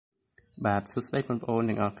បាទសួស្តីបងប្អូន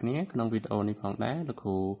ទាំងអស់គ្នាក្នុងវីដេអូនេះផងដែរលោកគ្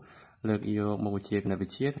រូលើកយកមុខវិជ្ជាគណិតវិ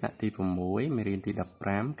ទ្យាថ្នាក់ទី6មេរៀនទី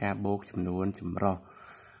15ការបូកចំនួនចម្រុះ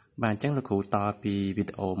បាទអញ្ចឹងលោកគ្រូតពីវី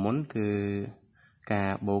ដេអូមុនគឺការ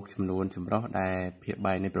បូកចំនួនចម្រុះដែលភាគ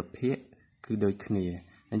បែបនៃប្រភេទគឺដូចគ្នា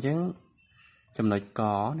អញ្ចឹងចំណុចក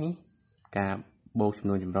នេះការបូកចំ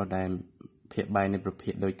នួនចម្រុះដែលភាគបែបនៃប្រភេ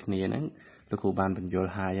ទដូចគ្នាហ្នឹងលោកគ្រូបានបញ្យល់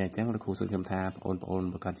ហើយអញ្ចឹងលោកគ្រូសង្ឃឹមថាបងប្អូន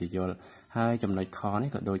ប្រកាសជាយល់ហើយចំណុចខនេះ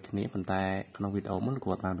ក៏ដូចគ្នាប៉ុន្តែក្នុងវីដេអូមុនលោកគ្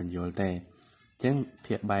រូអត់បានបញ្យល់ទេអញ្ចឹង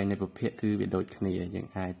ភាគបែបនៃប្រភេទគឺវាដូចគ្នាយើង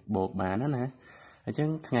អាចបូកបានណាអញ្ចឹង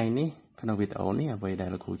ថ្ងៃនេះក្នុងវីដេអូនេះអ្វីដែល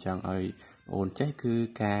លោកគ្រូចង់ឲ្យបងប្អូនចេះគឺ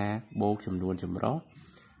ការបូកចំនួនចម្រុះ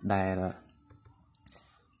ដែល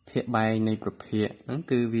ភាគបែបនៃប្រភេទហ្នឹង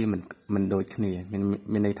គឺវាមិនដូចគ្នា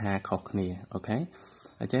មានន័យថាខុសគ្នាអូខេ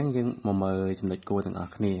អញ្ចឹងយើងមកមើលចំណុចគោលទាំងអ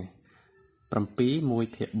ស់គ្នា7 1/3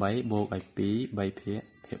 បូកឲ្យ2 3/4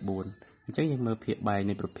 អញ្ចឹងយើងមើលភាគបែប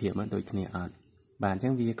នៃប្រភេទមកដូចគ្នាអត់បាទអញ្ចឹ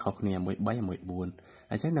ងវាខុសគ្នា1 3 1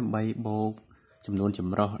 4អញ្ចឹងដើម្បីបូកចំនួនច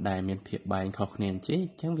ម្រុះដែលមានភាគបែបខុសគ្នាអញ្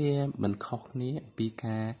ចឹងវាមិនខុសគ្នាពី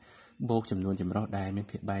ការបូកចំនួនចម្រុះដែលមាន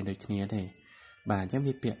ភាគបែបដូចគ្នាទេបាទអញ្ចឹង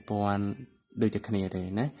វាពាក់ព័ន្ធដូចតែគ្នាទេ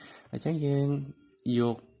ណាអញ្ចឹងយើងយ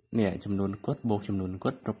កនេះចំនួនគត់បូកចំនួនគ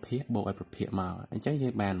ត់ប្រភេទបូកឲ្យប្រភេទមកអញ្ចឹងយើ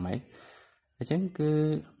ងបានไหมអញ្ចឹងគឺ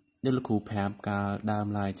ដូចលោកគ្រូប្រាប់កាលដើម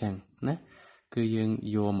ឡើយអញ្ចឹងណាគឺយើង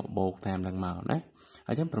យកមកបូកតាមនឹងមកណាអ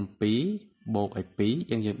ញ្ចឹង7បូកឲ្យ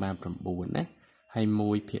2យើងបាន9ណាហើយ1/3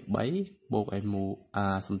បូកឲ្យ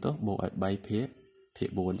សំទោសបូកឲ្យ3/4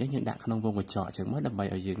អញ្ចឹងយើងដាក់ក្នុងវងកញ្ចក់អញ្ចឹងមកដើម្បី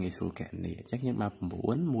ឲ្យយើងងាយស្រួលកណនីអញ្ចឹងយើងបាន9 1/3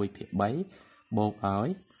បូកឲ្យ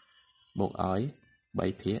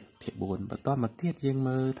3/4បន្តមកទៀតយើង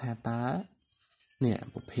មើលថាតើនេះ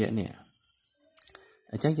ប្រភេទនេះ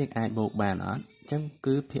អញ្ចឹងយើងអាចបូកបានអត់អញ្ចឹង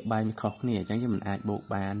គឺភាគបែបមិនខុសគ្នាអញ្ចឹងយើងមិនអាចបូក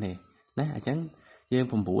បានទេណាអញ្ចឹងយើង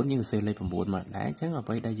9យើងសរសេរលេខ9មកដែរអញ្ចឹងអ្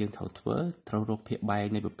វីដែលយើងត្រូវធ្វើត្រូវរកភាគបែប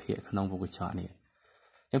នៃប្រភេទក្នុងវងកញ្ចក់នេះ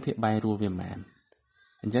អញ្ចឹងភាគបែបរួមវាប៉ុន្មាន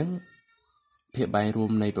អញ្ចឹងភាគបែបរួម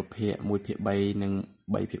នៃប្រភេទ 1/3 និង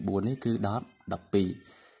 3/4 នេះគឺ12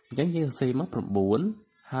អញ្ចឹងយើងសរសេរមក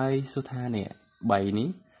9ហើយសួរថានេះ3នេះ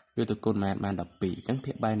យកទៅគុណបាន12អញ្ចឹង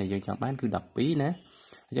ភាគបែបដែលយើងចង់បានគឺ12ណា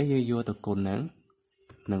អញ្ចឹងយើងយកទៅគុណនឹង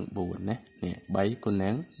4ណានេះ3គុណនឹ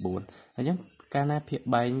ង4អញ្ចឹងកាលណាភាគ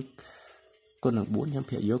បែងគុណនឹង4យើង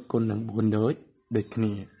ភាគយកគុណនឹង4ដូចគ្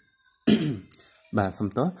នាបាទសំ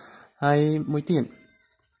ទោសហើយមួយទៀត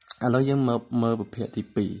ឥឡូវយើងមើលប្រភេទទី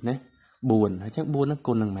2ណា4អញ្ចឹង4នឹង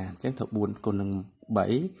គុណនឹងប៉ុន្មានអញ្ចឹងត្រូវ4គុណនឹង3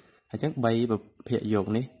អញ្ចឹង3ប្រភេទយក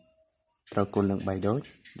នេះត្រូវគុណនឹង3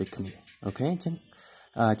ដូចគ្នាអូខេអញ្ចឹង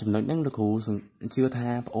ចំណុចហ្នឹងលោកគ្រូជឿថា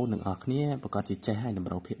បងប្អូនទាំងអស់គ្នាប្រកាសជាចេះហើយត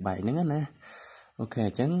ម្រូវភាគបែកហ្នឹងណាអូខេអ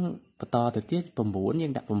ញ្ចឹងបន្តទៅទៀត9យើ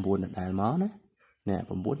ងដាក់9ដដែលមកណានេះ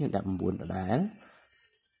9យើងដាក់9ដដែល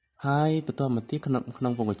ហើយបន្តមកទៀតក្នុ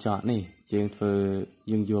ងវងកញ្ចក់នេះយើ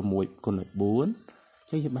ងយក1គុណឲ្យ4អញ្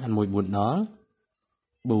ចឹងយើងបាន1 4ដង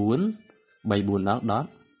4 3 4ដង12អ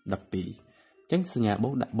ញ្ចឹងសញ្ញាបូ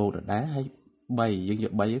កដាក់បូកដដែលហើយ3យើងយ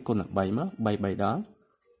ក3គុណឲ្យ3មក3 3ដង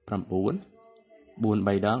9 4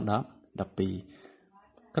 3ដង12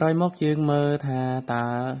ក្រោយមកយើងមើលថាតើ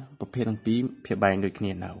ប្រភេទទាំងពីរភាគបែងដូចគ្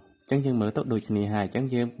នានៅអញ្ចឹងយើងមើលទៅដូចគ្នាហើយអញ្ចឹង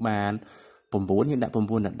យើងបាន9យើងដាក់9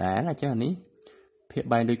ដដែលអញ្ចឹងអានេះភាគ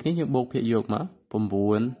បែងដូចគ្នាយើងបូកភាគយកមក9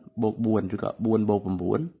បូក4ឬក៏4បូក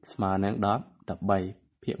9ស្មើនឹង13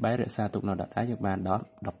ភាគបែងរក្សាទុកនៅដដែលយើងបាន12អ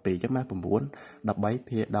ញ្ចឹងបាន9 13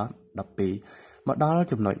ភាគ12មកដល់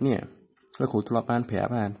ចំណុចនេះលោកគ្រូធ្លាប់បានប្រា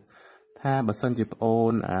ប់ថាបើសិនជាប្អូ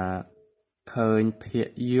នឃើញភាគ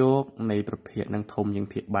យកនៃប្រភេទនឹងធំជាង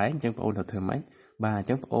ភាគបែងអញ្ចឹងបងប្អូនត្រូវធ្វើម៉េចបាទអញ្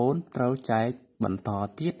ចឹងបងប្អូនត្រូវចែកបន្ត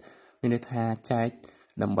ទៀតមានន័យថាចែក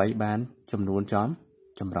ដើម្បីបានចំនួន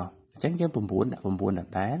ចម្រុះអញ្ចឹងយើង9ដាក់9ដ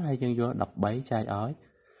ដែលហើយយើងយក13ចែកឲ្យ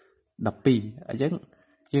12អញ្ចឹង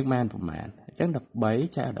យើងបានប្រមាណអញ្ចឹង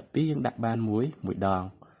13ចែកឲ្យ12យើងដាក់បាន1ដង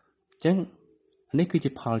អញ្ចឹងនេះគឺជា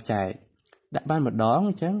ផលចែកដាក់បានម្ដង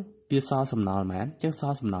អញ្ចឹងវាសល់សំណល់ប៉ុន្មានអញ្ចឹងស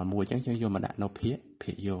ល់សំណល់1អញ្ចឹងយើងយកមកដាក់នៅភា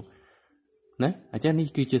គយកណាអញ្ចឹងនេះ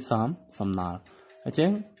គឺជាសំណល់អញ្ចឹង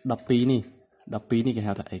12នេះគេ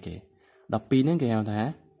ហៅថាអីគេ12ហ្នឹងគេហៅថា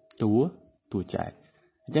តួចែក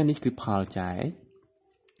អញ្ចឹងនេះគឺផលចែក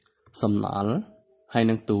សំណល់ហើយ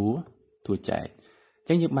នឹងតួចែកអញ្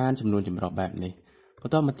ចឹងយើងបានចំនួនចម្រុះបែបនេះប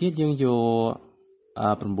ន្តមកទៀតយើងយក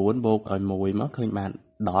9បូកឲ្យ1មកឃើញបាន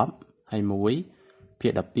10ហើយ1ភា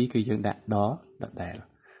គ12គឺយើងដាក់ដដែល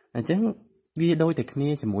អញ្ចឹងវាដូចតែគ្នា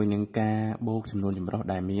ជាមួយនឹងការបូកចំនួនចម្រុះ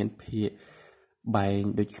ដែលមានភាគបែង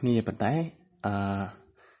ដូចគ្នាប៉ុន្តែ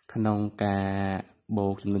ក្នុងការបូ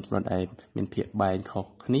កចំនួនចម្រុះដែលមានភាគបែងខុស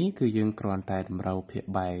គ្នាគឺយើងគ្រាន់តែតម្រូវភាគ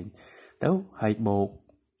បែងទៅហើយបូក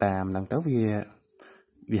តាមហ្នឹងទៅវា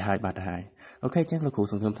វាហើយបាត់ហើយអូខេចឹងលោកគ្រូ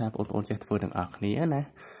សង្ឃឹមថាបងប្អូនចេះធ្វើទាំងអស់គ្នាណា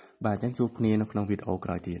បាទចឹងជួបគ្នានៅក្នុងវីដេអូក្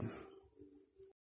រោយទៀត